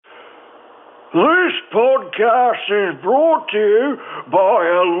This podcast is brought to you by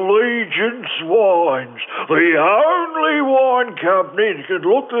Allegiance Wines, the only wine company, you can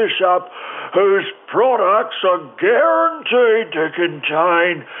look this up, whose products are guaranteed to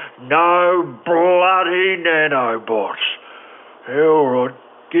contain no bloody nanobots. All right,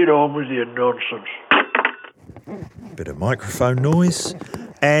 get on with your nonsense. Bit of microphone noise.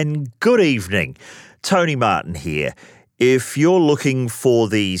 And good evening. Tony Martin here. If you're looking for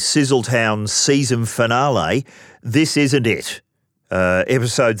the Sizzletown season finale, this isn't it.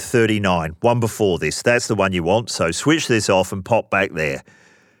 Episode 39, one before this. That's the one you want, so switch this off and pop back there.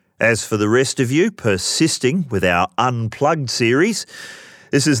 As for the rest of you persisting with our Unplugged series,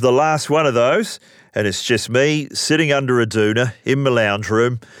 this is the last one of those, and it's just me sitting under a doona in my lounge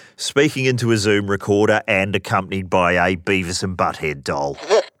room, speaking into a Zoom recorder and accompanied by a Beavis and Butthead doll.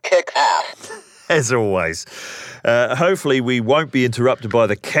 Kick ass. As always. Hopefully we won't be interrupted by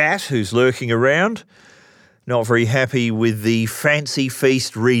the cat who's lurking around. Not very happy with the Fancy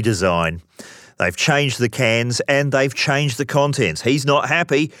Feast redesign. They've changed the cans and they've changed the contents. He's not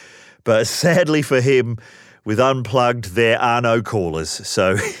happy, but sadly for him, with Unplugged, there are no callers,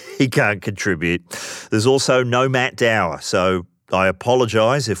 so he can't contribute. There's also no Matt Dower, so I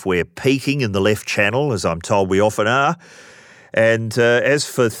apologise if we're peaking in the left channel, as I'm told we often are. And as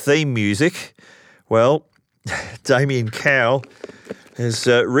for theme music, well, Damien Cowell has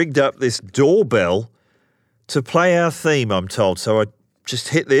rigged up this doorbell to play our theme, I'm told. So I just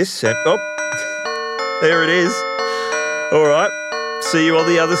hit this and, oh, there it is. All right, see you on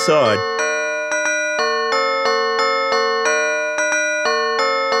the other side.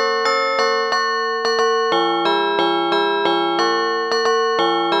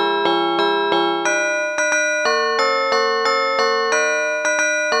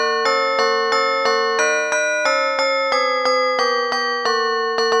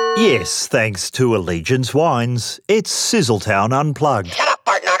 Yes, thanks to Allegiance Wines, it's Sizzletown Unplugged. Shut up,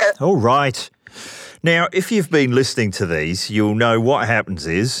 Bart Knocker. All right. Now, if you've been listening to these, you'll know what happens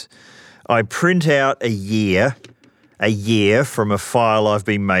is I print out a year from a file I've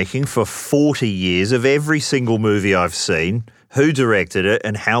been making for 40 years of every single movie I've seen, who directed it,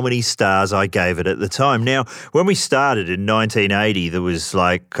 and how many stars I gave it at the time. Now, when we started in 1980, there was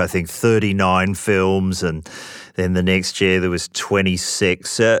I think 39 films, and then the next year there was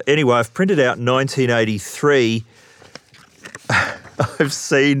 26. Anyway, I've printed out 1983. I've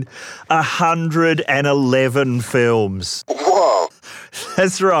seen 111 films. Whoa.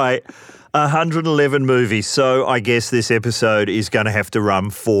 That's right, 111 movies. So I guess this episode is going to have to run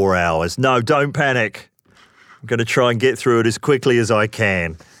 4 hours. No, don't panic. I'm going to try and get through it as quickly as I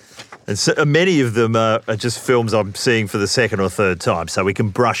can. And so, many of them are just films I'm seeing for the second or third time, so we can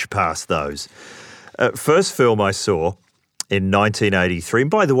brush past those. First film I saw in 1983,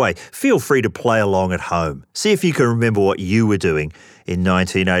 and by the way, feel free to play along at home. See if you can remember what you were doing in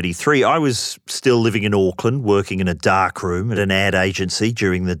 1983. I was still living in Auckland, working in a dark room at an ad agency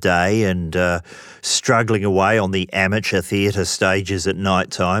during the day and struggling away on the amateur theatre stages at night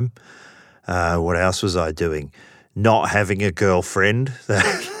time. What else was I doing? Not having a girlfriend.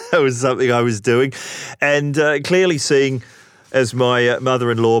 That was something I was doing. And clearly seeing, as my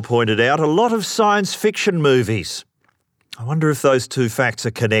mother-in-law pointed out, a lot of science fiction movies. I wonder if those two facts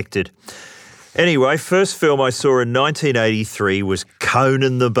are connected. Anyway, first film I saw in 1983 was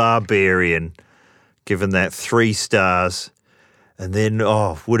Conan the Barbarian, given that 3 stars. And then,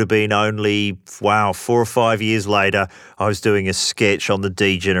 would have been only, 4 or 5 years later, I was doing a sketch on the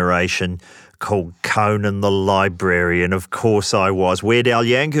D-Generation called Conan the Librarian. Of course I was. Weird Al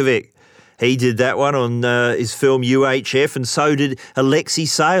Yankovic. He did that one on his film UHF, and so did Alexei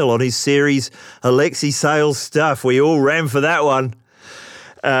Sayle on his series Alexei Sayle's Stuff. We all ran for that one.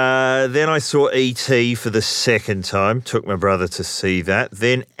 Then I saw E.T. for the second time. Took my brother to see that.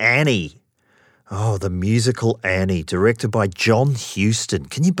 Then Annie. Oh, the musical Annie, directed by John Huston.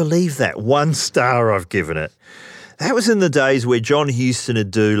 Can you believe that? 1 star I've given it. That was in the days where John Huston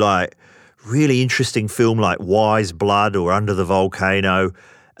would do really interesting film like Wise Blood or Under the Volcano.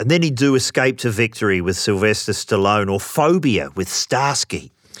 And then he'd do Escape to Victory with Sylvester Stallone or Phobia with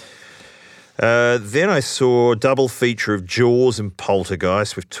Starsky. Then I saw a double feature of Jaws and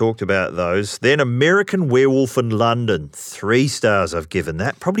Poltergeist. We've talked about those. Then American Werewolf in London. 3 stars I've given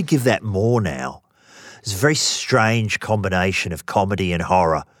that. Probably give that more now. It's a very strange combination of comedy and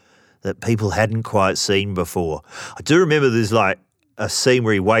horror that people hadn't quite seen before. I do remember there's a scene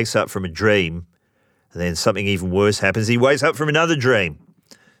where he wakes up from a dream and then something even worse happens. He wakes up from another dream.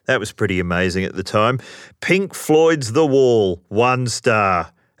 That was pretty amazing at the time. Pink Floyd's The Wall, 1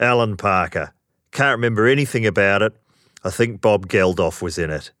 star. Alan Parker. Can't remember anything about it. I think Bob Geldof was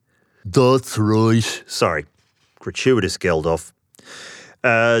in it. That's right. Sorry, gratuitous Geldof.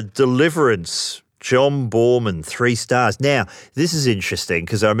 Deliverance, John Borman, 3 stars. Now, this is interesting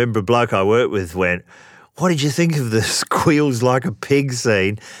because I remember a bloke I worked with went, what did you think of the squeals like a pig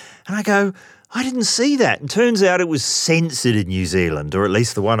scene? And I go, I didn't see that. And turns out it was censored in New Zealand, or at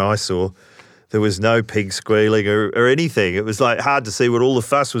least the one I saw. There was no pig squealing or anything. It was like hard to see what all the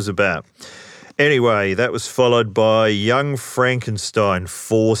fuss was about. Anyway, that was followed by Young Frankenstein,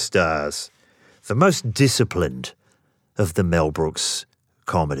 4 stars. The most disciplined of the Mel Brooks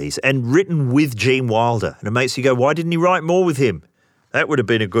comedies and written with Gene Wilder. And it makes you go, why didn't he write more with him? That would have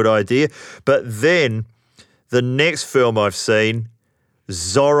been a good idea. But then the next film I've seen,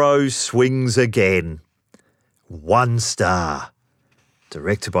 Zorro Swings Again. 1 star.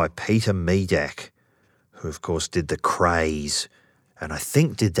 Directed by Peter Medak, who of course did The Craze, and I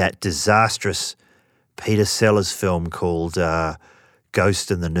think did that disastrous Peter Sellers film called Ghost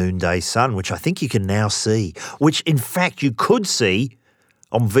in the Noonday Sun, which I think you can now see, which in fact you could see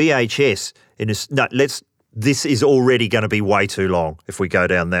on VHS. This is already going to be way too long if we go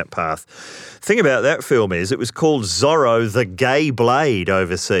down that path. Thing about that film is it was called Zorro the Gay Blade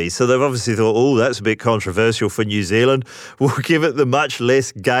overseas. So they've obviously thought, oh, that's a bit controversial for New Zealand. We'll give it the much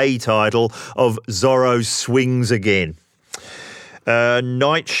less gay title of Zorro Swings Again.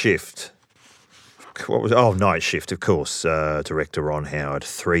 Night Shift. Night Shift, of course. Director Ron Howard,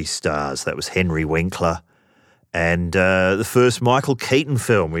 3 stars. That was Henry Winkler. And the first Michael Keaton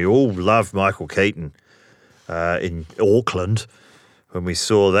film. We all love Michael Keaton. In Auckland when we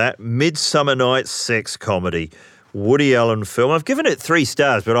saw that. Midsummer Night's sex comedy, Woody Allen film. I've given it 3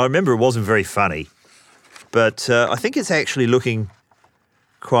 stars, but I remember it wasn't very funny. But I think it's actually looking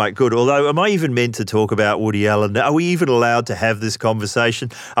quite good. Although, am I even meant to talk about Woody Allen? Are we even allowed to have this conversation?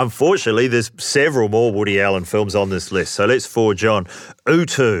 Unfortunately, there's several more Woody Allen films on this list, so let's forge on.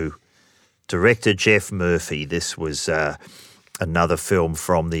 Utu, director Jeff Murphy. This was another film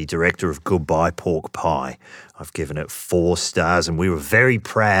from the director of Goodbye Pork Pie. I've given it 4 stars, and we were very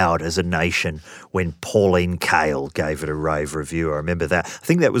proud as a nation when Pauline Kael gave it a rave review. I remember that. I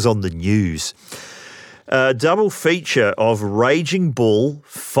think that was on the news. Double feature of Raging Bull,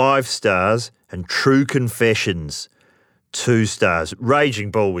 5 stars, and True Confessions, 2 stars. Raging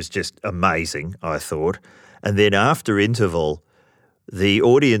Bull was just amazing, I thought. And then after interval, the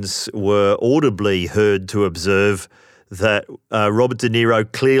audience were audibly heard to observe that Robert De Niro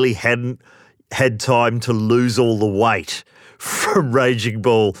clearly hadn't had time to lose all the weight from Raging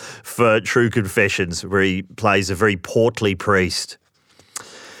Bull for True Confessions, where he plays a very portly priest.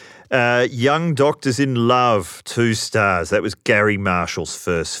 Young Doctors in Love, 2 stars. That was Gary Marshall's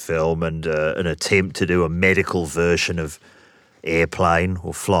first film and an attempt to do a medical version of Airplane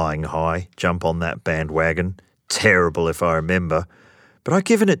or Flying High. Jump on that bandwagon. Terrible if I remember. But I've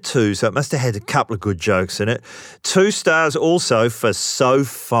given it 2, so it must have had a couple of good jokes in it. 2 stars also for So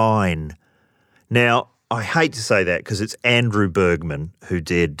Fine. Now, I hate to say that because it's Andrew Bergman who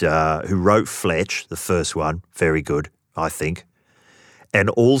wrote Fletch, the first one, very good, I think, and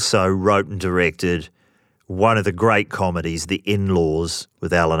also wrote and directed one of the great comedies, The In-Laws,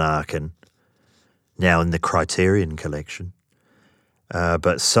 with Alan Arkin, now in the Criterion Collection.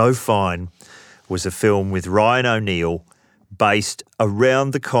 But So Fine was a film with Ryan O'Neill based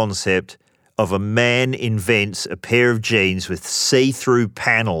around the concept of a man invents a pair of jeans with see-through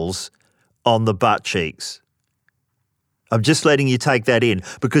panels on the butt cheeks. I'm just letting you take that in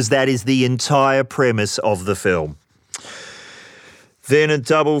because that is the entire premise of the film. Then a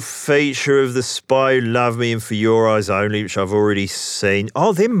double feature of The Spy Who Loved Me and For Your Eyes Only, which I've already seen.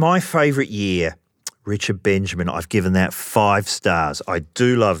 Oh, then My Favourite Year, Richard Benjamin. I've given that 5 stars. I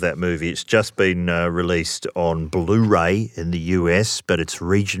do love that movie. It's just been released on Blu-ray in the US, but it's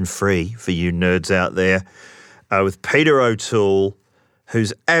region-free for you nerds out there, with Peter O'Toole,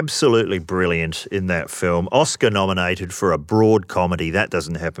 who's absolutely brilliant in that film. Oscar-nominated for a broad comedy. That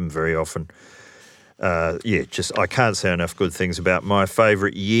doesn't happen very often. I can't say enough good things about My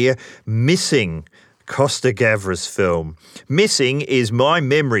Favourite Year. Missing, Costa Gavras film. Missing is my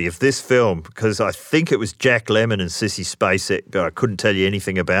memory of this film because I think it was Jack Lemmon and Sissy Spacek, but I couldn't tell you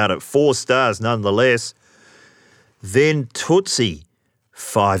anything about it. 4 stars nonetheless. Then Tootsie,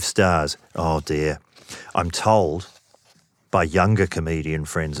 5 stars. Oh dear. I'm told by younger comedian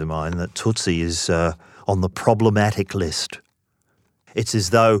friends of mine that Tootsie is on the problematic list. It's as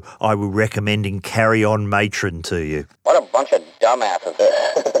though I were recommending Carry On Matron to you. What a bunch of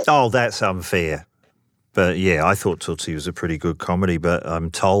dumbasses. Oh, that's unfair. But yeah, I thought Tootsie was a pretty good comedy, but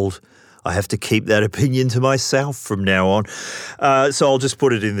I'm told I have to keep that opinion to myself from now on. So I'll just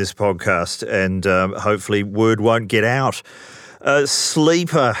put it in this podcast and hopefully word won't get out.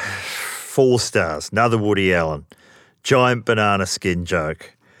 Sleeper, 4 stars. Another Woody Allen. Giant banana skin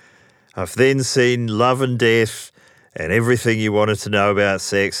joke. I've then seen Love and Death and Everything You Wanted to Know About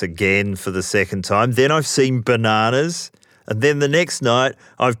Sex again for the second time. Then I've seen Bananas. And then the next night,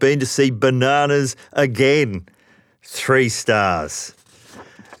 I've been to see Bananas again. 3 stars.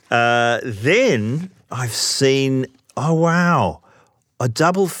 Then I've seen, oh wow, a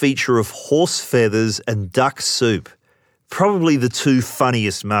double feature of Horse Feathers and Duck Soup. Probably the 2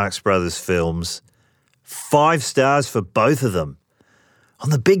 funniest Marx Brothers films. 5 stars for both of them. On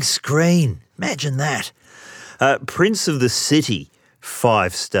the big screen. Imagine that. Prince of the City,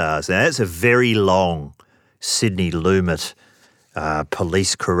 5 stars. Now, that's a very long Sidney Lumet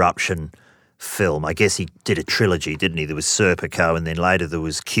police corruption film. I guess he did a trilogy, didn't he? There was Serpico, and then later there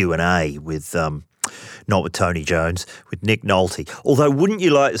was Q&A with, not with Tony Jones, with Nick Nolte. Although, wouldn't you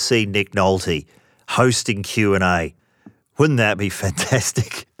like to see Nick Nolte hosting Q&A? Wouldn't that be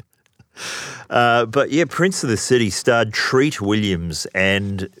fantastic? But yeah, Prince of the City starred Treat Williams,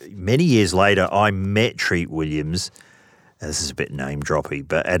 and many years later I met Treat Williams, this is a bit name-droppy,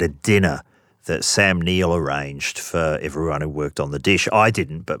 but at a dinner that Sam Neill arranged for everyone who worked on The Dish. I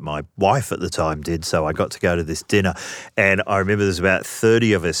didn't, but my wife at the time did, so I got to go to this dinner. And I remember there's about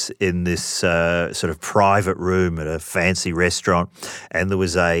 30 of us in this sort of private room at a fancy restaurant, and there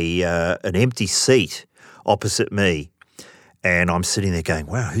was an empty seat opposite me. And I'm sitting there going,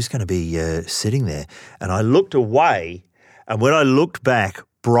 wow, who's going to be sitting there? And I looked away, and when I looked back,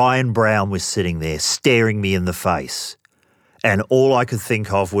 Brian Brown was sitting there staring me in the face. And all I could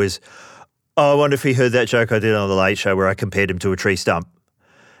think of was, oh, I wonder if he heard that joke I did on The Late Show where I compared him to a tree stump.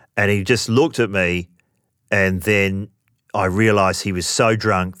 And he just looked at me, and then I realised he was so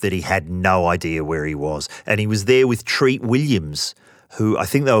drunk that he had no idea where he was. And he was there with Treat Williams, who I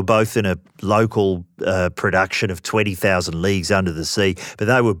think they were both in a local production of 20,000 Leagues Under the Sea, but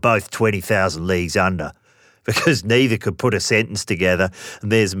they were both 20,000 leagues under because neither could put a sentence together.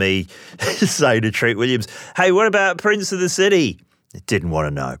 And there's me saying to Treat Williams, hey, what about Prince of the City? Didn't want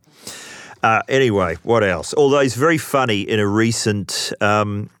to know. Anyway, what else? Although he's very funny in a recent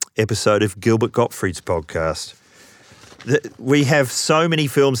episode of Gilbert Gottfried's podcast. We have so many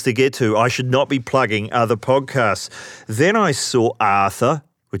films to get to. I should not be plugging other podcasts. Then I saw Arthur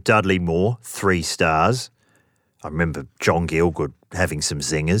with Dudley Moore, 3 stars. I remember John Gielgud having some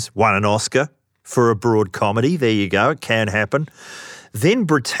zingers. Won an Oscar for a broad comedy. There you go. It can happen. Then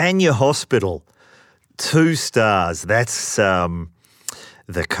Britannia Hospital, 2 stars. That's the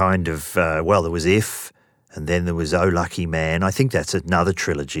kind of, there was If, and then there was Oh Lucky Man. I think that's another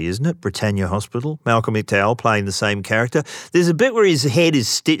trilogy, isn't it? Britannia Hospital. Malcolm McDowell playing the same character. There's a bit where his head is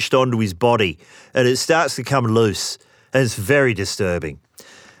stitched onto his body and it starts to come loose, and it's very disturbing.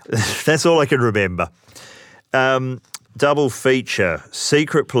 That's all I can remember. Double feature,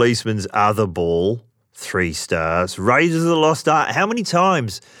 Secret Policeman's Other Ball, 3 stars. Raiders of the Lost Ark. How many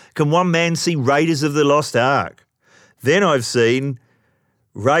times can one man see Raiders of the Lost Ark? Then I've seen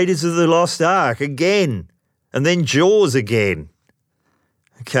Raiders of the Lost Ark again. And then Jaws again.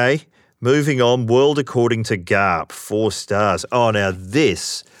 Okay, moving on. World According to Garp, 4 stars. Oh, now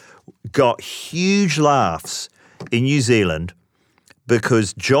this got huge laughs in New Zealand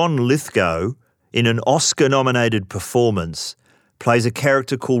because John Lithgow, in an Oscar-nominated performance, plays a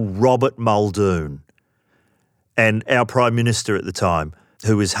character called Robert Muldoon. And our Prime Minister at the time,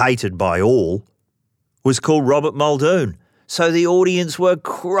 who was hated by all, was called Robert Muldoon. So the audience were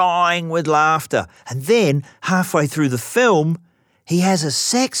crying with laughter. And then, halfway through the film, he has a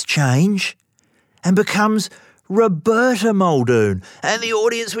sex change and becomes Roberta Muldoon. And the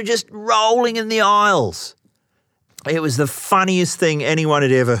audience were just rolling in the aisles. It was the funniest thing anyone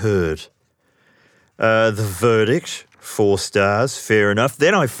had ever heard. The Verdict, 4 stars, fair enough.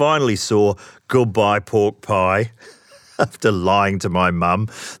 Then I finally saw Goodbye Pork Pie after lying to my mum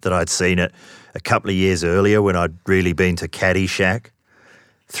that I'd seen it a couple of years earlier when I'd really been to Caddyshack.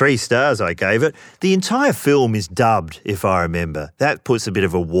 3 stars I gave it. The entire film is dubbed, if I remember. That puts a bit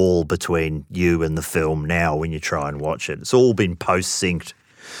of a wall between you and the film now when you try and watch it. It's all been post-synced.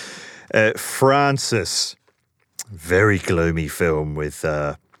 Francis, very gloomy film with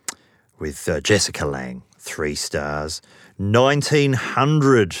Jessica Lange, 3 stars.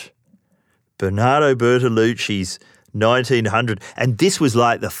 1900, Bernardo Bertolucci's 1900. And this was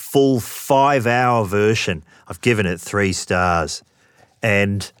like the full 5-hour version. I've given it 3 stars.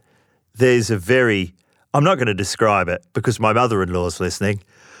 And there's I'm not going to describe it because my mother-in-law's listening.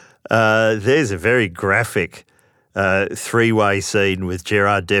 There's a very graphic 3-way scene with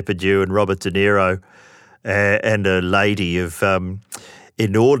Gerard Depardieu and Robert De Niro and a lady of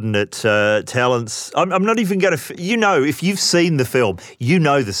inordinate talents. I'm not even going to, if you've seen the film, you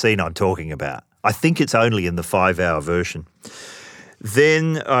know the scene I'm talking about. I think it's only in the 5-hour version.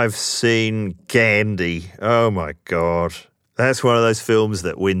 Then I've seen Gandhi. Oh, my God. That's one of those films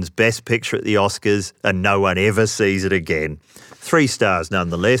that wins Best Picture at the Oscars and no one ever sees it again. 3 stars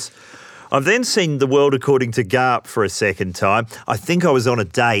nonetheless. I've then seen The World According to Garp for a second time. I think I was on a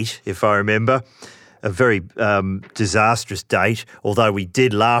date, if I remember. A very disastrous date, although we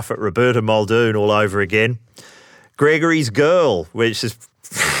did laugh at Roberta Muldoon all over again. Gregory's Girl, which is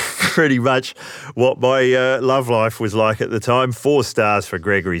pretty much what my love life was like at the time. 4 stars for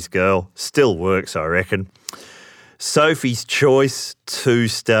Gregory's Girl. Still works, I reckon. Sophie's Choice, 2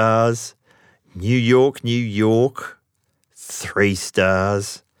 stars. New York, New York, 3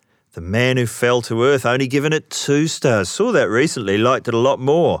 stars. The Man Who Fell to Earth, only given it 2 stars. Saw that recently, liked it a lot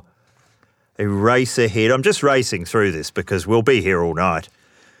more. Eraserhead, I'm just racing through this because we'll be here all night.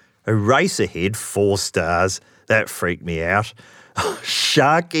 Eraserhead, 4 stars. That freaked me out.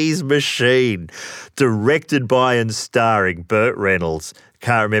 Sharky's Machine, directed by and starring Burt Reynolds.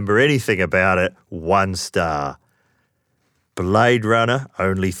 Can't remember anything about it. 1 star. Blade Runner,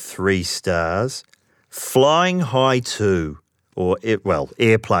 only 3 stars. Flying High 2,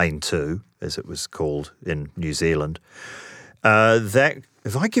 Airplane 2, as it was called in New Zealand.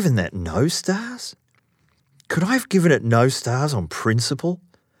 Have I given that no stars? Could I have given it no stars on principle?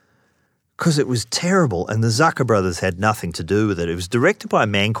 Because it was terrible, and the Zucker brothers had nothing to do with it. It was directed by a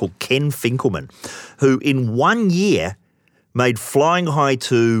man called Ken Finkelman, who in 1 year made Flying High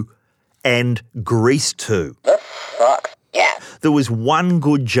 2 and Grease 2. The fuck? Yeah. There was one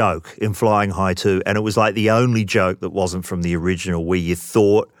good joke in Flying High 2, and it was like the only joke that wasn't from the original, where you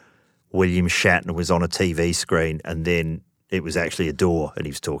thought William Shatner was on a TV screen and then it was actually a door and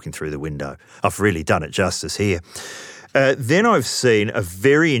he was talking through the window. I've really done it justice here. Then I've seen a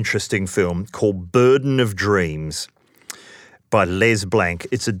very interesting film called Burden of Dreams by Les Blank.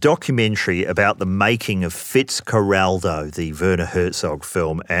 It's a documentary about the making of Fitzcarraldo, the Werner Herzog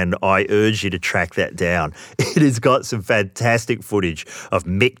film, and I urge you to track that down. It has got some fantastic footage of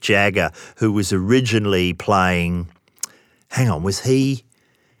Mick Jagger, who was originally playing...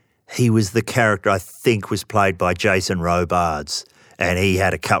 He was the character I think was played by Jason Robards, and he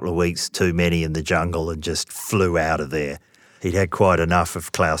had a couple of weeks too many in the jungle and just flew out of there. He'd had quite enough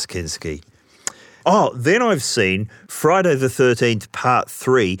of Klaus Kinski. Oh, then I've seen Friday the 13th Part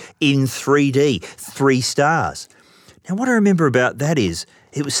 3 in 3D, 3 stars. Now, what I remember about that is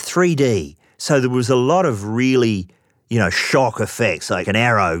it was 3D, so there was a lot of really, shock effects, like an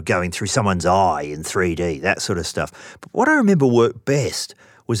arrow going through someone's eye in 3D, that sort of stuff. But what I remember worked best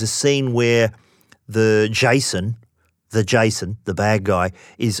was a scene where the Jason, the bad guy,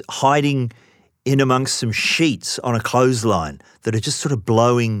 is hiding in amongst some sheets on a clothesline that are just sort of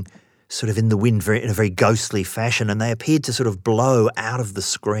blowing sort of in the wind in a very ghostly fashion, and they appeared to sort of blow out of the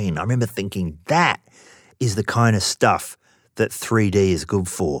screen. I remember thinking that is the kind of stuff that 3D is good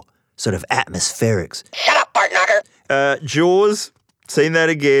for, sort of atmospherics. Shut up, Bart Knocker. Jaws, seen that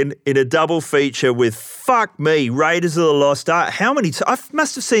again in a double feature with, fuck me, Raiders of the Lost Ark. How many times? I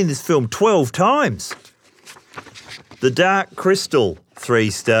must have seen this film 12 times. The Dark Crystal, 3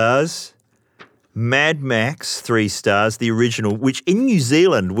 stars. Mad Max, 3 stars, the original, which in New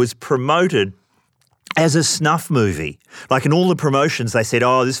Zealand was promoted as a snuff movie. Like in all the promotions, they said,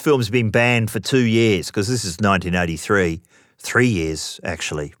 this film's been banned for 2 years, because this is 1983. 3 years,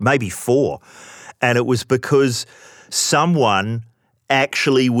 actually, maybe 4. And it was because someone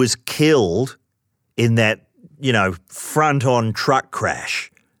actually was killed in that, front-on truck crash.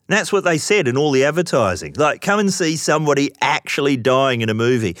 And that's what they said in all the advertising. Like, come and see somebody actually dying in a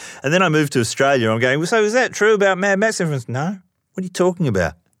movie. And then I moved to Australia and I'm going, so is that true about Mad Max? Everyone's, no. What are you talking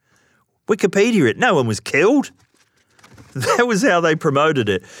about? Wikipedia it. No one was killed. That was how they promoted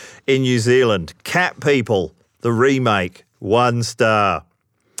it in New Zealand. Cat People, the remake, 1 star.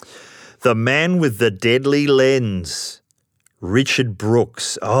 The Man with the Deadly Lens, Richard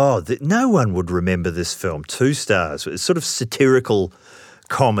Brooks. No one would remember this film. 2 stars. It's sort of satirical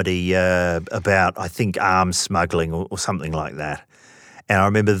comedy about, I think, arms smuggling or something like that. And I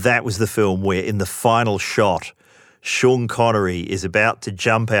remember that was the film where in the final shot, Sean Connery is about to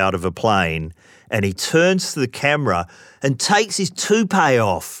jump out of a plane and he turns to the camera and takes his toupee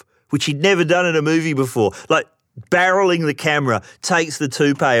off, which he'd never done in a movie before. Like, barreling the camera, takes the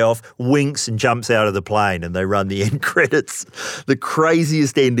toupee off, winks and jumps out of the plane, and they run the end credits. The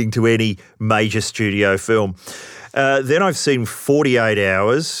craziest ending to any major studio film. Then I've seen 48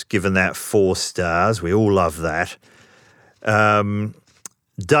 Hours, given that 4 stars. We all love that.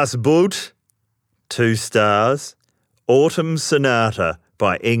 Das Boot, 2 stars. Autumn Sonata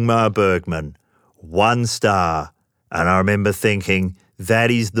by Ingmar Bergman. 1 star. And I remember thinking,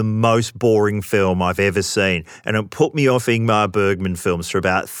 that is the most boring film I've ever seen. And it put me off Ingmar Bergman films for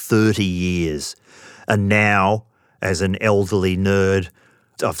about 30 years. And now, as an elderly nerd,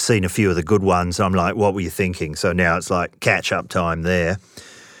 I've seen a few of the good ones. I'm like, what were you thinking? So now it's like catch-up time there.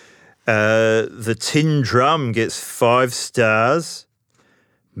 The Tin Drum gets 5 stars.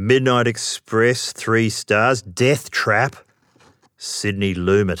 Midnight Express, 3 stars. Death Trap, Sidney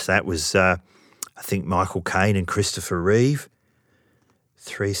Lumet. That was, I think, Michael Caine and Christopher Reeve.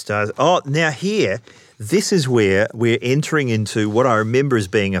 3 stars. Oh, now here, this is where we're entering into what I remember as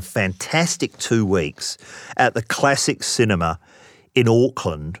being a fantastic 2 weeks at the Classic Cinema in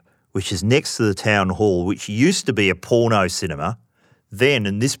Auckland, which is next to the town hall, which used to be a porno cinema, then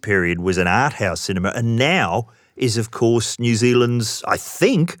in this period was an art house cinema, and now is, of course, New Zealand's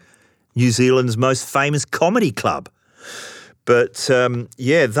most famous comedy club. But,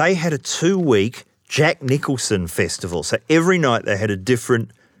 they had a 2-week Jack Nicholson festival. So every night they had a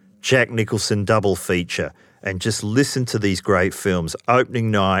different Jack Nicholson double feature, and just listen to these great films.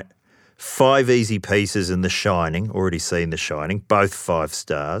 Opening night, 5 Easy Pieces and The Shining, already seen The Shining, both 5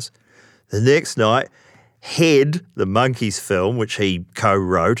 stars. The next night, Head, the Monkeys film, which he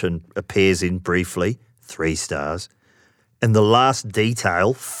co-wrote and appears in briefly, 3 stars. And The Last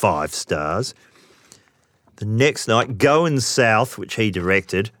Detail, 5 stars. The next night, Goin' South, which he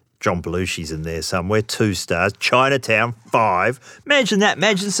directed, John Belushi's in there somewhere, 2 stars. Chinatown, 5. Imagine that.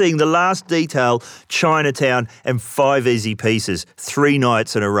 Imagine seeing The Last Detail, Chinatown, and 5 Easy Pieces 3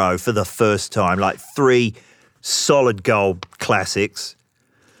 nights in a row for the first time, like 3 solid gold classics.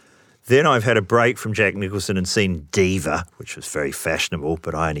 Then I've had a break from Jack Nicholson and seen Diva, which was very fashionable,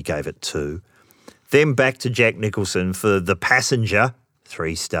 but I only gave it 2. Then back to Jack Nicholson for The Passenger,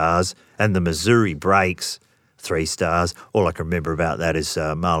 3 stars, and The Missouri Breaks, 3 stars. All I can remember about that is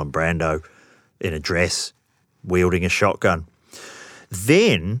Marlon Brando in a dress, wielding a shotgun.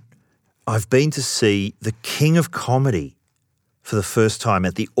 Then I've been to see The King of Comedy for the first time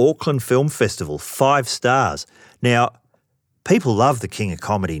at the Auckland Film Festival, 5 stars. Now, people love The King of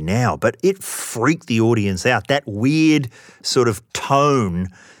Comedy now, but it freaked the audience out. That weird sort of tone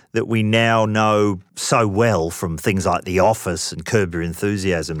that we now know so well from things like The Office and Curb Your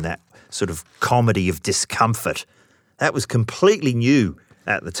Enthusiasm, that sort of comedy of discomfort. That was completely new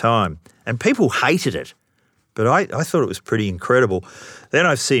at the time, and people hated it. But I thought it was pretty incredible. Then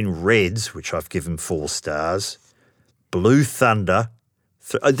I've seen Reds, which I've given 4 stars. Blue Thunder.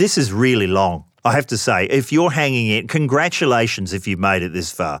 This is really long, I have to say. If you're hanging in, congratulations if you've made it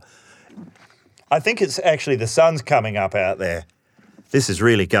this far. I think it's actually the sun's coming up out there. This is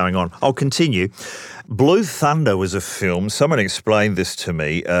really going on. I'll continue. Blue Thunder was a film, someone explained this to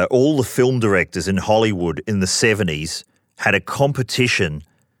me, all the film directors in Hollywood in the 70s had a competition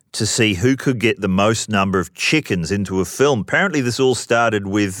to see who could get the most number of chickens into a film. Apparently this all started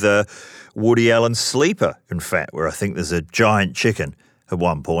with Woody Allen's Sleeper, in fact, where I think there's a giant chicken at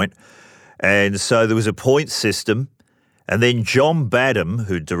one point. And so there was a point system. And then John Badham,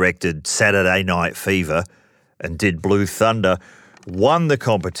 who directed Saturday Night Fever and did Blue Thunder, won the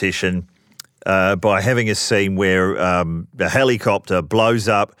competition by having a scene where a helicopter blows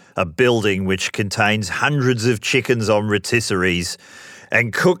up a building which contains hundreds of chickens on rotisseries,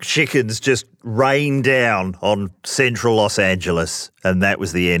 and cooked chickens just rain down on central Los Angeles. And that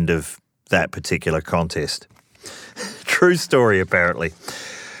was the end of that particular contest. True story, apparently.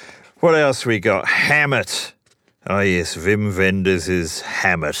 What else we got? Hammett. Oh, yes, Wim Wenders'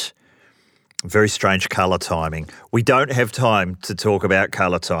 Hammett. Very strange colour timing. We don't have time to talk about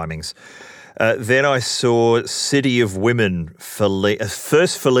colour timings. Then I saw City of Women,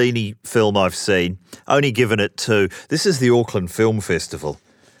 first Fellini film I've seen, only given it 2. This is the Auckland Film Festival.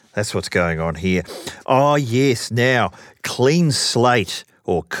 That's what's going on here. Oh, yes, now, Clean Slate,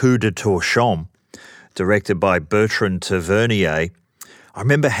 or Coup de Torchon, directed by Bertrand Tavernier, I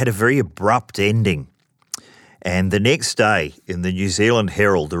remember had a very abrupt ending. And the next day in the New Zealand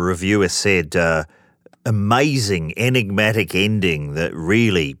Herald, the reviewer said, amazing, enigmatic ending that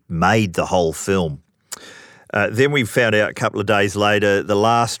really made the whole film. Then we found out a couple of days later the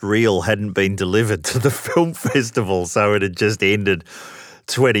last reel hadn't been delivered to the film festival, so it had just ended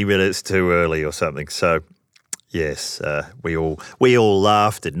 20 minutes too early or something. So, yes, we all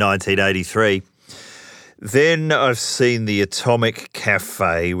laughed at 1983. Then I've seen The Atomic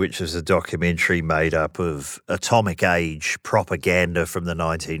Cafe, which is a documentary made up of atomic age propaganda from the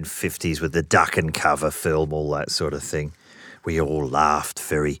 1950s with the duck and cover film, all that sort of thing. We all laughed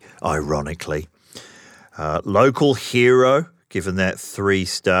very ironically. Local Hero, given that 3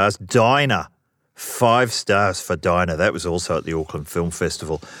 stars. Diner, 5 stars for Dinah. That was also at the Auckland Film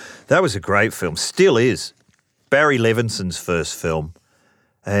Festival. That was a great film. Still is. Barry Levinson's first film.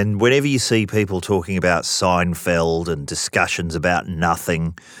 And whenever you see people talking about Seinfeld and discussions about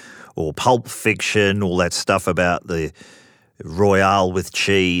nothing or Pulp Fiction, all that stuff about the Royale with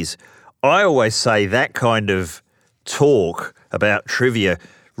cheese, I always say that kind of talk about trivia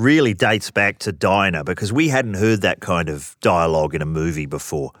really dates back to Dinah, because we hadn't heard that kind of dialogue in a movie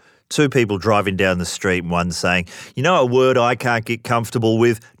before. 2 people driving down the street and one saying, you know a word I can't get comfortable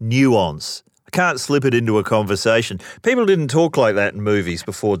with? Nuance. I can't slip it into a conversation. People didn't talk like that in movies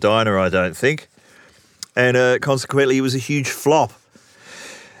before Dinah, I don't think. And consequently, it was a huge flop.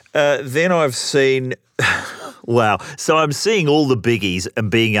 Then I've seen... Wow. So I'm seeing all the biggies and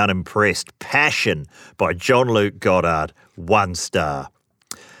being unimpressed. Passion by John Luke Goddard, 1 star.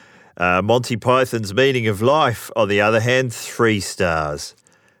 Monty Python's Meaning of Life, on the other hand, 3 stars.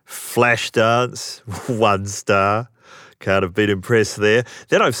 Flashdance, 1 star. Can't have been impressed there.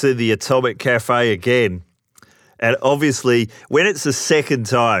 Then I've seen The Atomic Cafe again. And obviously, when it's the second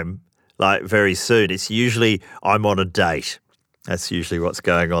time, like very soon, it's usually I'm on a date. That's usually what's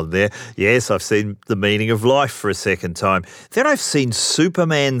going on there. Yes, I've seen The Meaning of Life for a second time. Then I've seen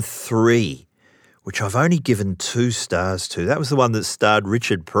Superman 3, which I've only given 2 stars to. That was the one that starred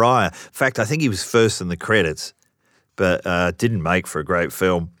Richard Pryor. In fact, I think he was first in the credits, but didn't make for a great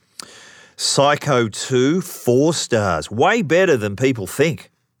film. Psycho 2, 4 stars. Way better than people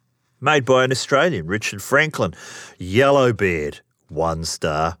think. Made by an Australian, Richard Franklin. Yellowbeard, 1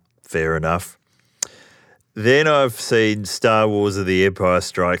 star. Fair enough. Then I've seen Star Wars of the Empire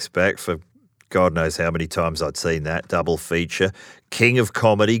Strikes Back for God knows how many times I'd seen that double feature. King of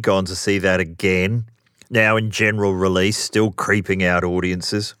Comedy, gone to see that again. Now in general release, still creeping out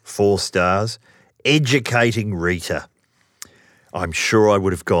audiences, 4 stars. Educating Rita. I'm sure I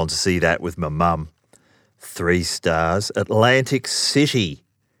would have gone to see that with my mum. 3 stars. Atlantic City.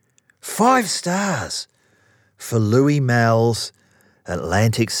 5 stars for Louis Malle's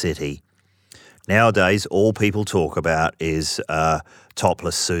Atlantic City. Nowadays, all people talk about is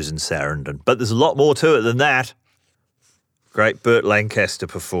topless Susan Sarandon. But there's a lot more to it than that. Great Burt Lancaster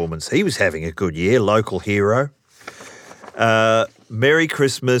performance. He was having a good year, local hero. Merry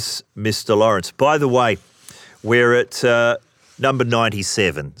Christmas, Mr. Lawrence. By the way, we're at number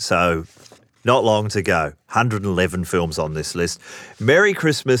 97, so not long to go. 111 films on this list. Merry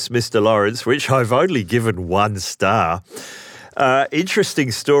Christmas, Mr. Lawrence, which I've only given 1 star.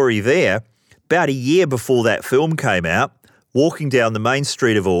 Interesting story there. About a year before that film came out, walking down the main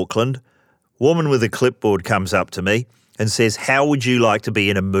street of Auckland, woman with a clipboard comes up to me and says, how would you like to be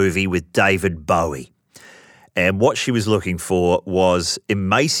in a movie with David Bowie? And what she was looking for was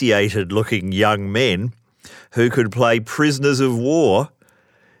emaciated-looking young men who could play prisoners of war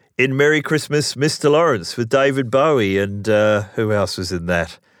in Merry Christmas, Mr. Lawrence with David Bowie. And who else was in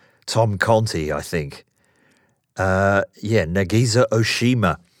that? Tom Conti, I think. Nagisa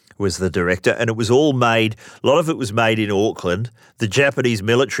Oshima was the director, and it was all made, a lot of it was made in Auckland. The Japanese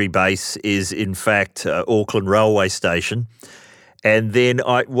military base is, in fact, Auckland Railway Station. And then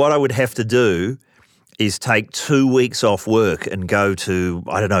what I would have to do is take 2 weeks off work and go to,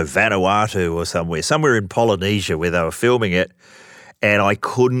 I don't know, Vanuatu or somewhere in Polynesia where they were filming it, and I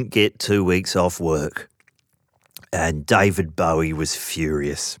couldn't get 2 weeks off work. And David Bowie was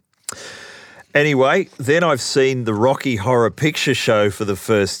furious. Anyway, then I've seen the Rocky Horror Picture Show for the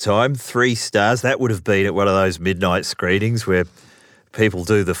first time, 3 stars. That would have been at one of those midnight screenings where people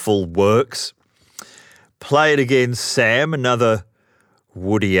do the full works. Play It Again, Sam, another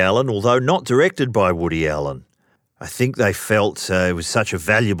Woody Allen, although not directed by Woody Allen. I think they felt it was such a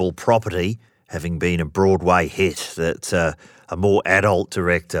valuable property, having been a Broadway hit, that a more adult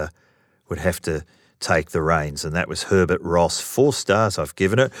director would have to take the reins, and that was Herbert Ross. 4 stars I've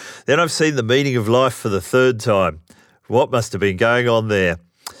given it. Then I've seen The Meaning of Life for the 3rd time. What must have been going on there?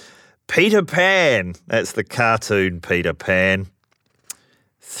 Peter Pan. That's the cartoon Peter Pan.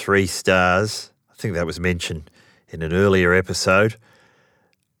 3 stars. I think that was mentioned in an earlier episode.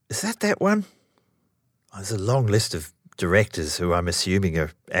 Is that one? Oh, there's a long list of directors who I'm assuming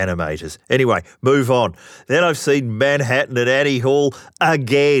are animators. Anyway, move on. Then I've seen Manhattan at Annie Hall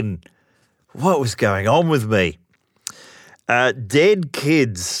again. What was going on with me? Dead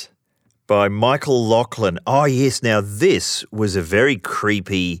Kids by Michael Lachlan. Oh, yes. Now, this was a very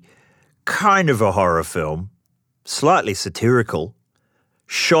creepy, kind of a horror film, slightly satirical,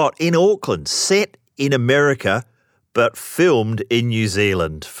 shot in Auckland, set in America, but filmed in New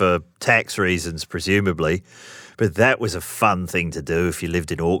Zealand for tax reasons, presumably. But that was a fun thing to do if you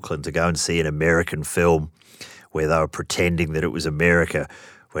lived in Auckland, to go and see an American film where they were pretending that it was America.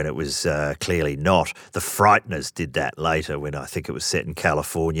 when it was clearly not. The Frighteners did that later when I think it was set in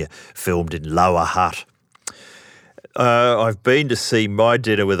California, filmed in Lower Hutt. I've been to see My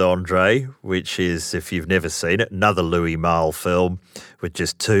Dinner with Andre, which is, if you've never seen it, another Louis Malle film with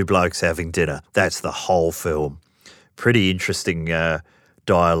just two blokes having dinner. That's the whole film. Pretty interesting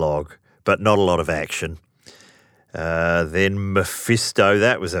dialogue, but not a lot of action. Then Mephisto,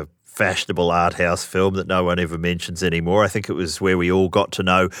 that was a fashionable art house film that no one ever mentions anymore. I think it was where we all got to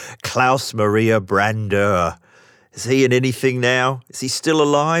know Klaus Maria Brandeur. Is he in anything now? Is he still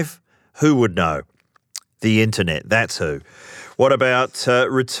alive? Who would know? The internet, that's who. What about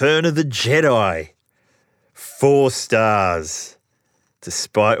Return of the Jedi? 4 stars,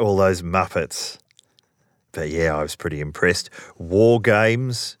 despite all those Muppets. But yeah, I was pretty impressed. War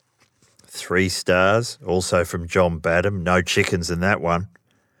Games, 3 stars, also from John Badham. No chickens in that one.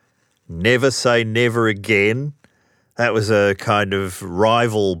 Never Say Never Again. That was a kind of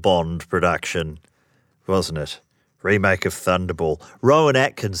rival Bond production, wasn't it? Remake of Thunderball. Rowan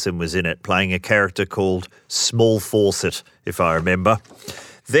Atkinson was in it, playing a character called Small Fawcett, if I remember.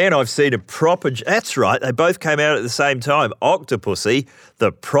 Then I've seen a proper... That's right, they both came out at the same time. Octopussy,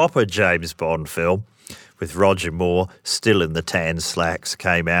 the proper James Bond film, with Roger Moore still in the tan slacks,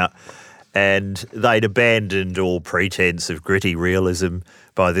 came out. And they'd abandoned all pretense of gritty realism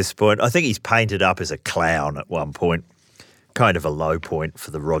by this point. I think he's painted up as a clown at one point. Kind of a low point for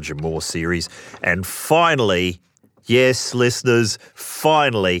the Roger Moore series. And finally... Yes, listeners,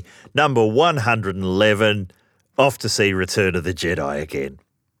 finally, number 111, off to see Return of the Jedi again.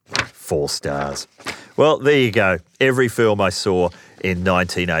 4 stars. Well, there you go. Every film I saw in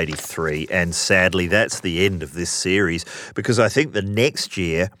 1983, and sadly, that's the end of this series, because I think the next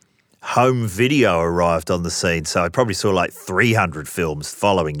year, home video arrived on the scene, so I probably saw like 300 films the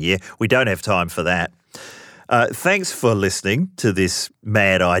following year. We don't have time for that. Thanks for listening to this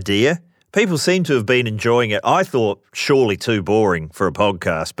mad idea. People seem to have been enjoying it. I thought surely too boring for a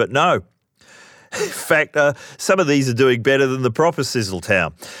podcast, but no. In fact, some of these are doing better than the proper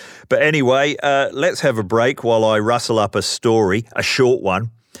Sizzletown. But anyway, let's have a break while I rustle up a story, a short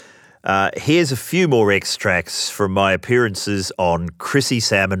one. Here's a few more extracts from my appearances on Chrissy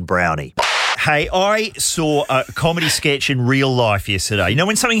Salmon Brownie. Hey, I saw a comedy sketch in real life yesterday. You know,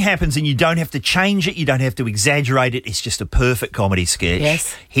 when something happens and you don't have to change it, you don't have to exaggerate it, it's just a perfect comedy sketch.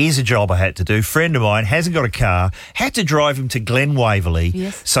 Yes. Here's a job I had to do. Friend of mine hasn't got a car, had to drive him to Glen Waverley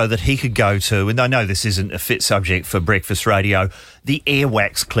so that he could go to, and I know this isn't a fit subject for breakfast radio, the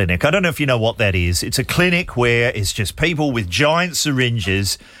Airwax Clinic. I don't know if you know what that is. It's a clinic where it's just people with giant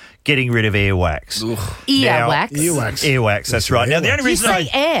syringes getting rid of earwax. Earwax. Earwax, that's right. Now, the only reason Did you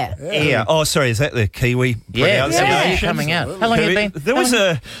say air. Oh, sorry, is that the Kiwi pronunciation? Yeah, coming out. How long have you been?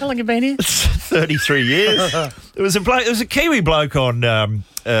 How long have you been here? 33 years. There was a Kiwi bloke on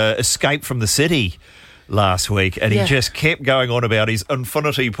Escape from the City last week, and he just kept going on about his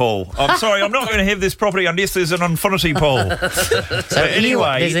infinity pool. I'm sorry, I'm not going to have this property unless there's an infinity pool. So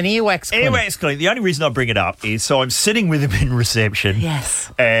anyway, there's an earwax clinic. Earwax clinic. The only reason I bring it up is so I'm sitting with him in reception.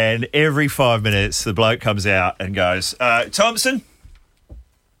 Yes. And every 5 minutes, the bloke comes out and goes, Thompson?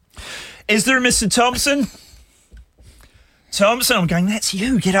 Is there a Mr. Thompson? Thompson, I'm going, that's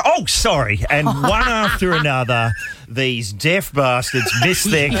you, get out. Oh, sorry. And one after another, these deaf bastards miss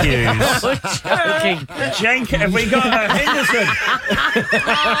their cues. Joking. Have we got a Henderson?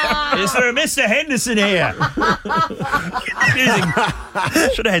 Is there a Mr. Henderson here?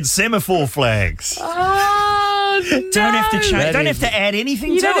 Should have had semaphore flags. Oh, no. Don't have to change. Don't have to add anything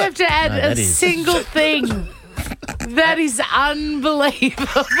to it. You don't have to add a single thing. That is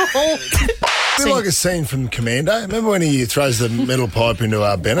unbelievable. I feel like a scene from Commando. Remember when he throws the metal pipe into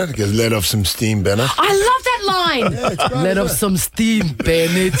Bennett? He goes, let off some steam, Bennett. I love that line. Yeah, it's great, let off some steam,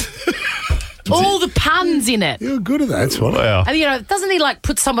 Bennett. All the puns in it. You're good at that. That's what. Wow. And, you know, doesn't he, like,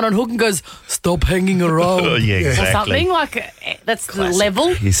 put someone on hook and goes, stop hanging around? Oh, yeah, exactly. Or something. Like, that's the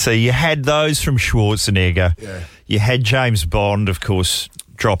level. You see, you had those from Schwarzenegger. Yeah. You had James Bond, of course,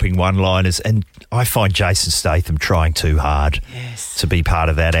 dropping one-liners, and I find Jason Statham trying too hard to be part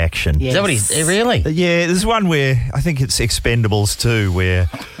of that action. Yes. Is that what he's... Really? Yeah, there's one where, I think it's Expendables 2, where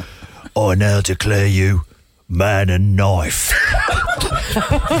I now declare you man and knife.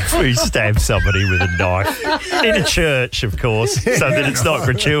 He stabs somebody with a knife in a church, of course, so that it's not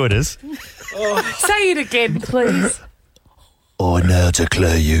gratuitous. Say it again, please. I now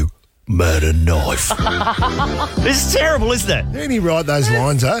declare you made a knife. It's terrible, isn't it? Didn't he write those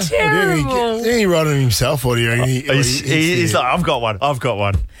lines, eh? Terrible. Didn't he write it himself, or do you reckon He's like, I've got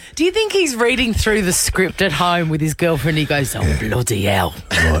one. Do you think he's reading through the script at home with his girlfriend? He goes, "Oh, bloody hell.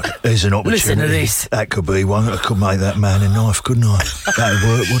 Right, there's an opportunity. Listen to this. That could be one. I could make that man a knife, couldn't I? That'd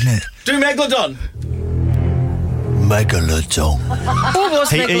work, wouldn't it? Do Megalodon. Megalodon. What was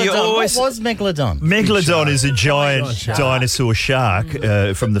He Megalodon? always- What was Megalodon? Megalodon is a giant dinosaur shark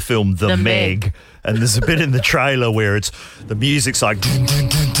from the film The Meg. And there's a bit in the trailer where the music's like, dun, dun,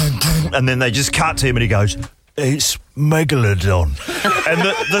 dun, dun, dun, and then they just cut to him and he goes, "It's Megalodon." And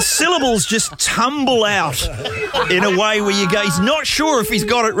the syllables just tumble out in a way where you go, he's not sure if he's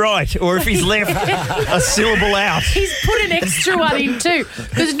got it right or if he's left a syllable out. He's put an extra one in too.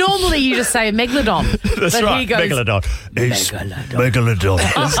 Because normally you just say Megalodon. That's but right, he goes, Megalodon. It's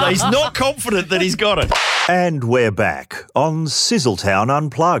Megalodon. He's not confident that he's got it. And we're back on Sizzletown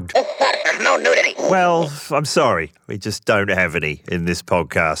Unplugged. No nudity. Well, I'm sorry. We just don't have any in this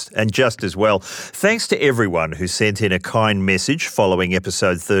podcast. And just as well, thanks to everyone who sent in a kind message following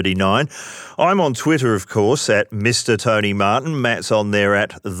episode 39. I'm on Twitter, of course, at Mr. Tony Martin. Matt's on there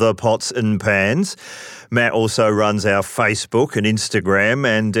at The Pots and Pans. Matt also runs our Facebook and Instagram.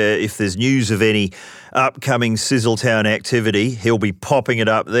 And if there's news of any upcoming Sizzletown activity, he'll be popping it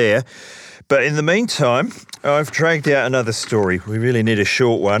up there. But in the meantime, I've dragged out another story. We really need a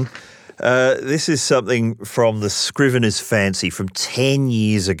short one. This is something from the Scrivener's Fancy from 10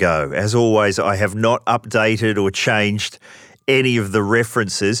 years ago. As always, I have not updated or changed any of the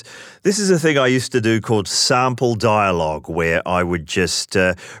references. This is a thing I used to do called sample dialogue, where I would just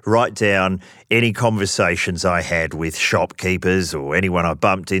write down any conversations I had with shopkeepers or anyone I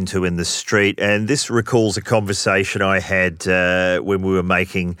bumped into in the street. And this recalls a conversation I had when we were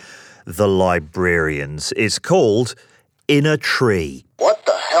making The Librarians. It's called In a Tree. What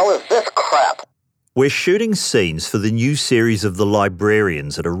the hell is this crap? We're shooting scenes for the new series of The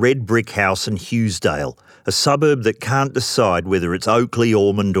Librarians at a red brick house in Hughesdale, a suburb that can't decide whether it's Oakley,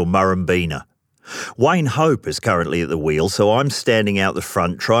 Ormond or Murrumbina. Wayne Hope is currently at the wheel, so I'm standing out the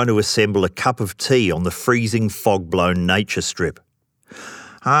front trying to assemble a cup of tea on the freezing fog-blown nature strip.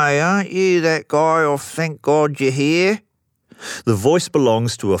 "Hey, aren't you that guy off Thank God You're Here?" The voice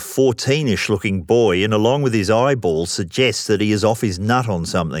belongs to a 14-ish looking boy and along with his eyeballs suggests that he is off his nut on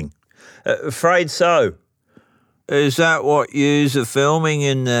something. "Afraid so." "Is that what yous are filming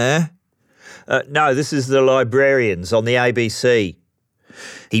in there?" No, this is The Librarians on the ABC.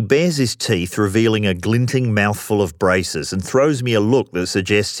 He bares his teeth, revealing a glinting mouthful of braces and throws me a look that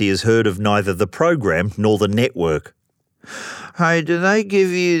suggests he has heard of neither the program nor the network. "Hey, do they give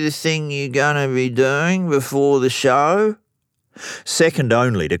you the thing you're going to be doing before the show?" Second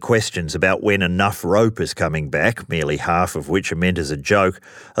only to questions about when enough rope is coming back, merely half of which are meant as a joke,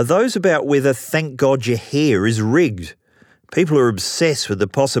 are those about whether Thank God Your Hair is rigged. People are obsessed with the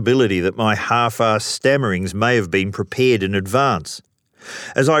possibility that my half-assed stammerings may have been prepared in advance.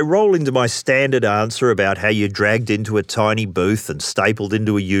 As I roll into my standard answer about how you're dragged into a tiny booth and stapled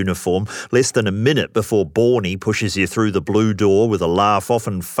into a uniform less than a minute before Bornie pushes you through the blue door with a laugh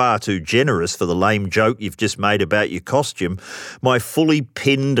often far too generous for the lame joke you've just made about your costume, my fully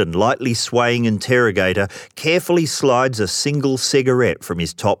pinned and lightly swaying interrogator carefully slides a single cigarette from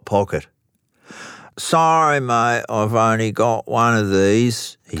his top pocket. "Sorry, mate, I've only got one of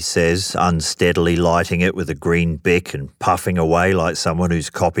these," he says, unsteadily lighting it with a green bic and puffing away like someone who's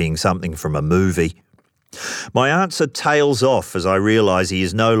copying something from a movie. My answer tails off as I realise he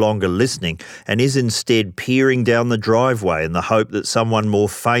is no longer listening and is instead peering down the driveway in the hope that someone more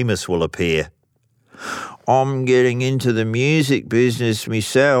famous will appear. "I'm getting into the music business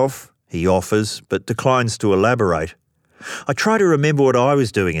myself," he offers, but declines to elaborate. I try to remember what I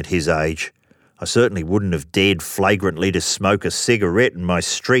was doing at his age. I certainly wouldn't have dared flagrantly to smoke a cigarette in my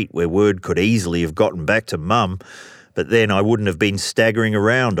street where word could easily have gotten back to Mum, but then I wouldn't have been staggering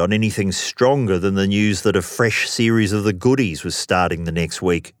around on anything stronger than the news that a fresh series of The Goodies was starting the next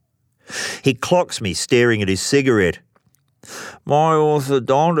week. He clocks me staring at his cigarette. "My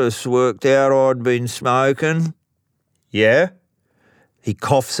orthodontist worked out I'd been smoking." "Yeah?" He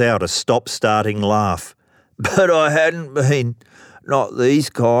coughs out a stop-starting laugh. "But I hadn't been. Not these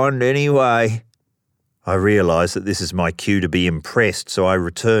kind, anyway." I realise that this is my cue to be impressed, so I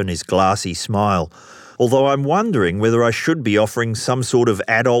return his glassy smile, although I'm wondering whether I should be offering some sort of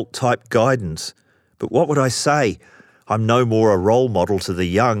adult-type guidance. But what would I say? I'm no more a role model to the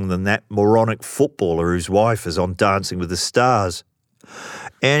young than that moronic footballer whose wife is on Dancing with the Stars.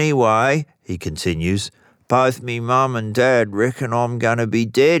 "Anyway," he continues, "both me mum and dad reckon I'm going to be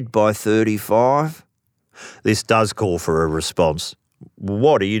dead by 35. This does call for a response.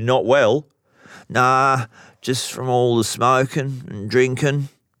 What, are you not well? Nah, just from all the smoking and drinking.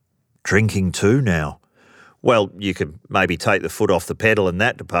 Drinking too now? Well, you could maybe take the foot off the pedal in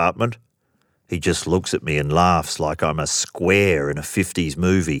that department. He just looks at me and laughs like I'm a square in a 50s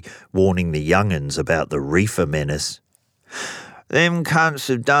movie warning the young'uns about the reefer menace. Them cunts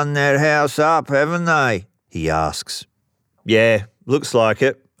have done that house up, haven't they? He asks. Yeah, looks like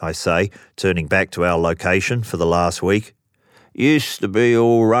it, I say, turning back to our location for the last week. Used to be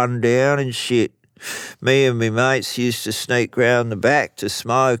all run down and shit. Me and me mates used to sneak round the back to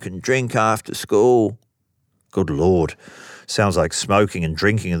smoke and drink after school. Good Lord. Sounds like smoking and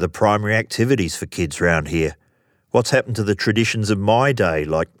drinking are the primary activities for kids round here. What's happened to the traditions of my day,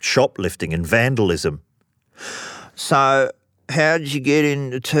 like shoplifting and vandalism? So, how did you get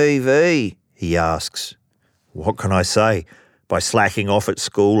into TV? He asks. What can I say? By slacking off at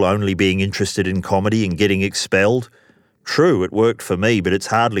school, only being interested in comedy and getting expelled? True, it worked for me, but it's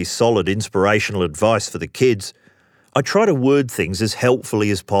hardly solid inspirational advice for the kids. I try to word things as helpfully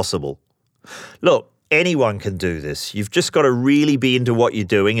as possible. Look, anyone can do this. You've just got to really be into what you're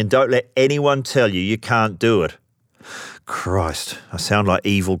doing and don't let anyone tell you can't do it. Christ, I sound like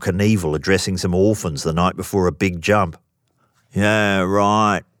Evel Knievel addressing some orphans the night before a big jump. Yeah,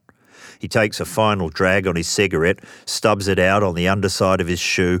 right. He takes a final drag on his cigarette, stubs it out on the underside of his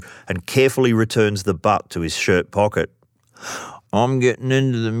shoe and carefully returns the butt to his shirt pocket. I'm getting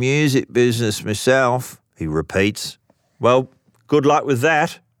into the music business myself, he repeats. Well, good luck with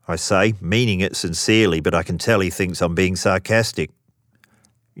that, I say, meaning it sincerely, but I can tell he thinks I'm being sarcastic.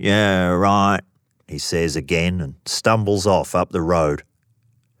 Yeah, right, he says again and stumbles off up the road.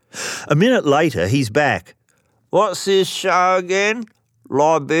 A minute later, he's back. What's this show again?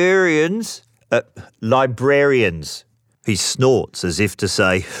 Librarians. He snorts as if to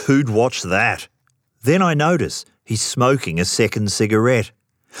say, who'd watch that? Then I notice he's smoking a second cigarette.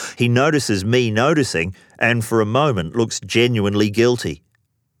 He notices me noticing and for a moment looks genuinely guilty.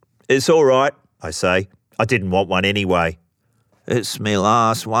 It's all right, I say. I didn't want one anyway. It's me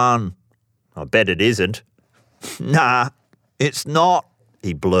last one. I bet it isn't. Nah, it's not,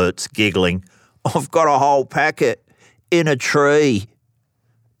 he blurts, giggling. I've got a whole packet in a tree.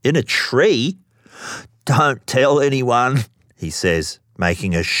 In a tree? Don't tell anyone, he says,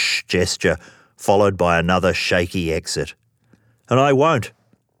 making a shh gesture, followed by another shaky exit. And I won't.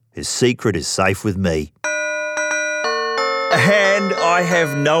 His secret is safe with me. And I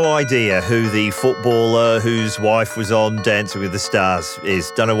have no idea who the footballer whose wife was on Dancing with the Stars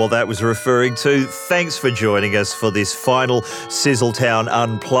is. Don't know what that was referring to. Thanks for joining us for this final Sizzletown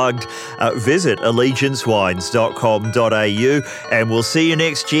Unplugged. Visit allegiancewines.com.au and we'll see you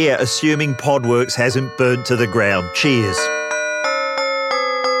next year, assuming Podworks hasn't burnt to the ground. Cheers.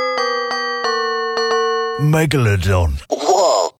 Megalodon